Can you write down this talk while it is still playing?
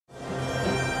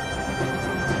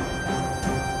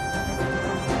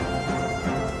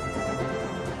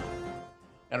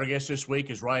And our guest this week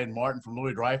is Ryan Martin from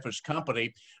Louis Dreyfus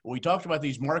Company. We talked about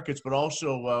these markets, but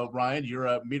also, Ryan, you're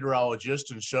a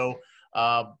meteorologist. And so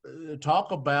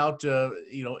talk about,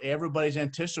 everybody's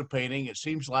anticipating. It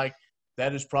seems like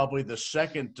that is probably the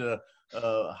second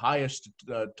highest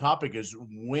topic is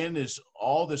when is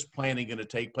all this planning going to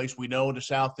take place? We know in the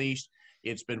Southeast,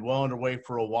 it's been well underway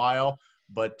for a while.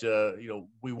 But,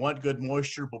 we want good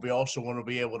moisture, but we also want to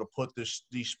be able to put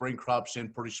these spring crops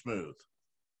in pretty smooth.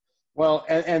 Well,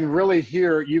 and really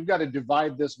here, you've got to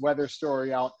divide this weather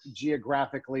story out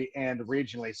geographically and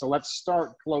regionally. So let's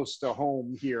start close to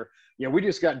home here. We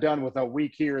just got done with a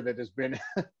week here that has been,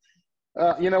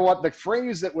 you know what, the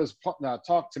phrase that was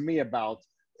talked to me about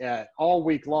all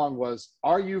week long was,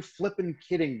 are you flipping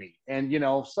kidding me? And,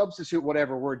 substitute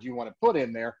whatever word you want to put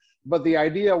in there. But the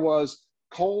idea was,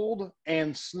 cold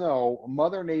and snow,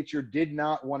 Mother Nature did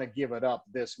not want to give it up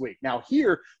this week. Now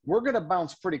here, we're going to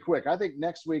bounce pretty quick. I think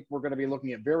next week we're going to be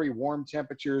looking at very warm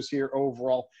temperatures here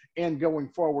overall, and going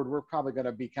forward, we're probably going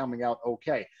to be coming out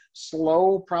okay.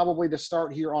 Slow probably to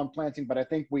start here on planting, but I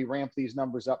think we ramp these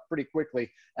numbers up pretty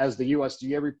quickly as the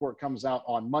USDA report comes out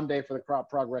on Monday for the crop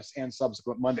progress and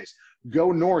subsequent Mondays.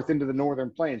 Go north into the northern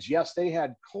plains. Yes, they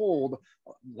had cold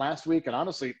last week and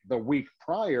honestly the week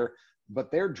prior, but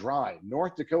they're dry.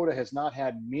 North Dakota has not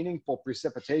had meaningful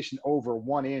precipitation over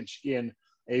 1 inch in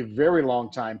a very long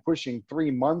time, pushing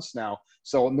 3 months now.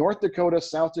 So North Dakota,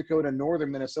 South Dakota, northern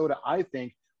Minnesota, I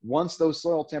think once those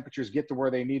soil temperatures get to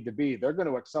where they need to be, they're going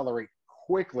to accelerate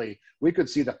quickly. We could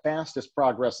see the fastest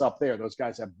progress up there. Those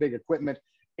guys have big equipment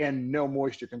and no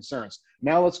moisture concerns.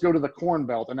 Now let's go to the Corn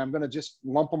Belt, and I'm going to just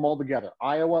lump them all together.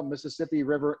 Iowa, Mississippi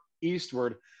River,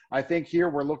 eastward. I think here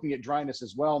we're looking at dryness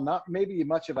as well. Not maybe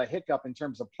much of a hiccup in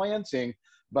terms of planting,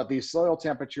 but these soil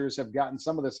temperatures have gotten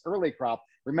some of this early crop.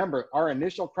 Remember, our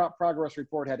initial crop progress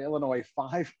report had Illinois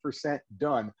 5%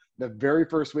 done the very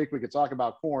first week we could talk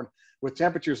about corn, with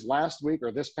temperatures last week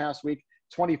or this past week,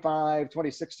 25,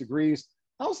 26 degrees.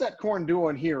 How's that corn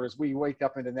doing here as we wake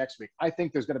up into next week? I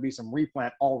think there's going to be some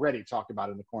replant already talked about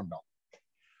in the Corn Belt.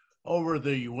 Over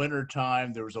the winter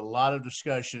time, there was a lot of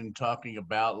discussion talking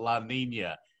about La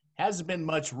Nina. Hasn't been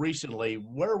much recently.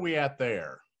 Where are we at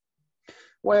there?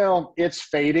 Well, it's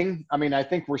fading. I mean, I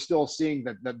think we're still seeing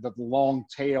the long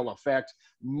tail effect.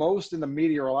 Most in the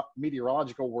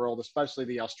meteorological world, especially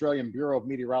the Australian Bureau of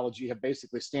Meteorology, have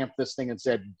basically stamped this thing and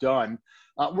said, done.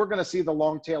 We're going to see the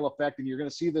long tail effect, and you're going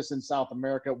to see this in South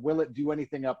America. Will it do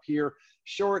anything up here?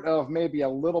 Short of maybe a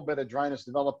little bit of dryness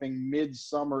developing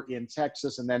midsummer in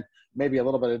Texas, and then maybe a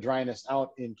little bit of dryness out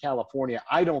in California.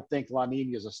 I don't think La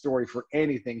Nina is a story for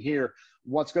anything here.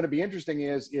 What's going to be interesting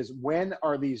is when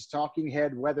are these talking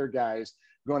head weather guys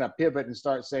going to pivot and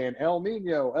start saying El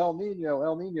Nino, El Nino,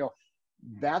 El Nino?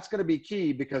 That's going to be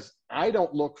key, because I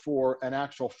don't look for an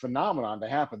actual phenomenon to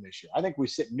happen this year. I think we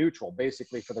sit neutral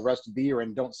basically for the rest of the year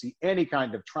and don't see any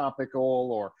kind of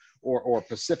tropical or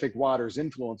Pacific waters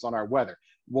influence on our weather.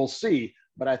 We'll see,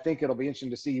 but I think it'll be interesting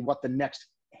to see what the next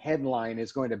headline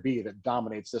is going to be that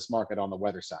dominates this market on the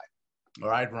weather side. All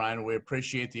right, Ryan, we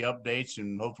appreciate the updates,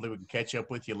 and hopefully we can catch up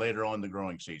with you later on in the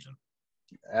growing season.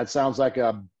 That sounds like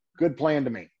a good plan to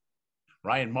me.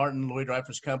 Ryan Martin, Louis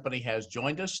Dreyfus Company, has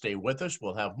joined us. Stay with us.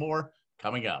 We'll have more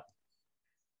coming up.